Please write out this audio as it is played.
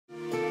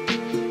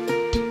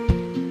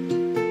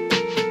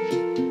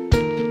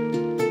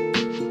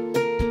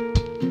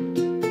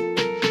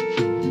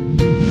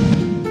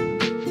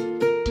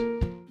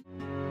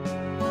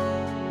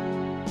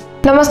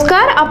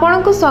नमस्कार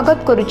आपण को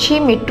स्वागत करुछि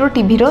मेट्रो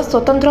टीवी रो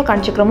स्वतंत्र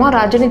कार्यक्रम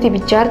राजनीति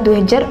विचार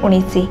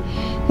 2019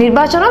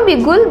 निर्वाचन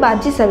बिगुल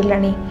बाजी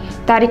सरलानी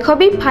तारीख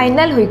भी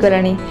फाइनल होई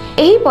गलानी।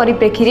 एही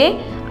परिप्रेक्षी रे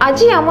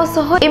आज आम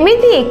सह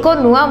एमिति एक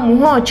नुआ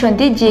मुह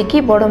अछंती जे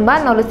कि बड़ंबा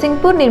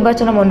नरसिंहपुर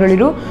निर्वाचन मंडली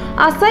रु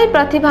आशायी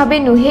प्रार्थी भाबे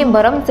नुहे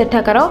बरम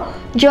सेठाकार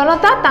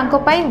जनता तांको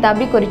पई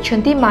दाबी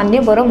करिसेंती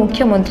मान्यवर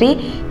मुख्यमंत्री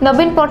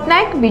नवीन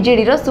पटनायक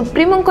बीजेडी रो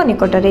सुप्रीमो को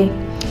निकटरे।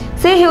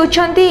 से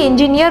हेउछंती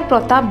इंजीनियर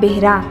प्रताप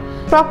बेहरा।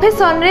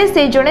 प्रोफेशन रे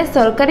से जड़े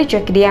सरकारी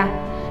चक्रिया।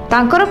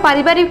 तांकर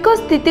पारिवारिक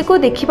स्थिति को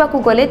देखा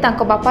गले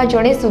तांको बापा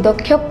जड़े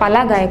सुदक्ष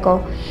पाला गायक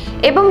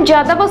एवं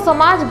यादव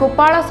समाज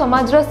गोपाल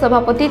समाज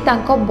सभापति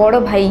तांको बड़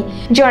भाई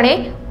जड़े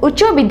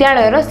उच्च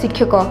विद्यालय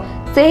शिक्षक।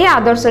 से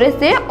आदर्श रे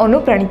से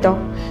अनुप्राणित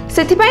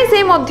सेथिपाई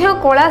से मध्य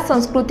कला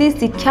संस्कृति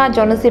शिक्षा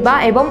जनसेवा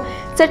एवं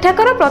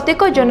सेठाकर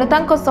प्रत्येक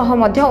जनता सह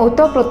मध्य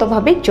ओतप्रोत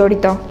भाव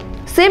जड़ित।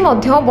 से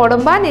मध्य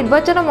बड़ंबा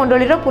निर्वाचन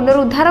मंडलीर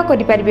पुनरुद्धार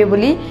करिपारिबे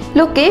बोली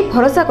लोके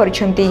भरोसा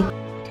करिसेंती।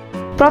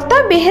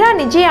 प्रताप बेहरा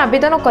निजे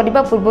आवेदन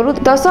करने पूर्व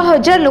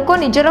 10,000 लोक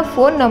निजर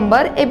फोन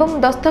नंबर एवं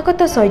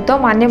दस्तखत सहित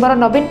मान्यवर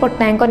नवीन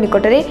पटनायक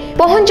निकट में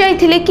पहुंच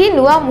जाइथिले कि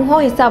नुआ मुह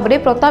हिसाब रे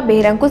प्रताप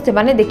बेहरा को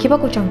सेमाने देखिबा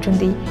को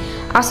चाहउछंती।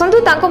 आसंतु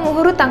तांको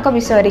मुहरु तांको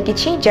विषय रे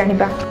किछि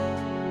जानिबा।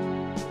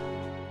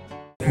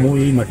 मो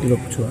एई माटी रो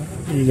छुआ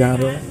एई गां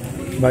रो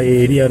बा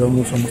एरिया रो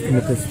मु समस्त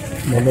मते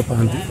भलो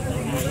पांती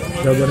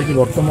जदर कि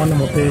वर्तमान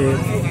मते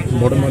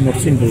बड़मा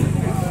नरसिंहपुर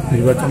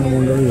निर्वाचन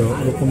मंडली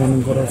लोक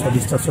मानकर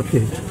सदिष्टा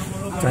सत्य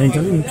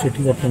चाहिए से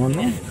बर्तमान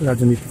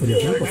राजनीति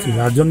करने पसी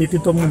राजनीति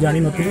तो मुझे जानी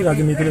नी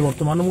राजनीति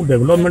बर्तमान मुझे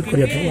डेवलपमेंट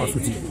करने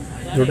आसूसी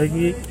जोटा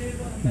कि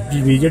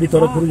बीजेडी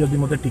तरफ जदि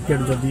मत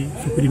टिकेट जदि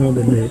सुप्रीमो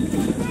देले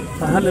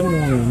ताहले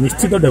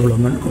निश्चित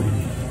डेवलपमेंट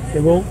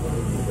करी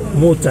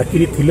मो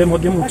चाकरी थिले मु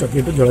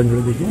चाकरी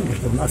जलांजलि देखिए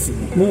बर्तमान आसी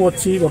मु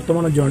अच्छी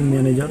बर्तमान joint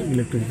manager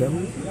electrical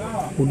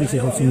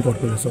police housing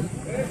corporation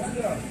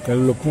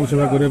लोक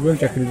सेवा करने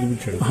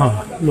चाकरी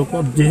हाँ लोक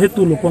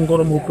जेहेतु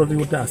लोकंर मो प्रति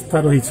गोटे आस्था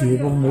रही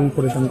मो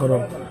उपर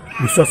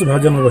विश्वास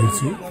भाजन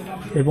रही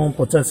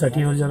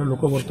 50-60 हजार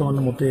लोक बर्तमान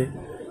मते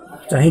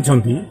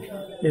चाहिए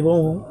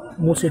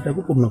मुझे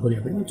पूर्ण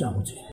करने चाहूँगी।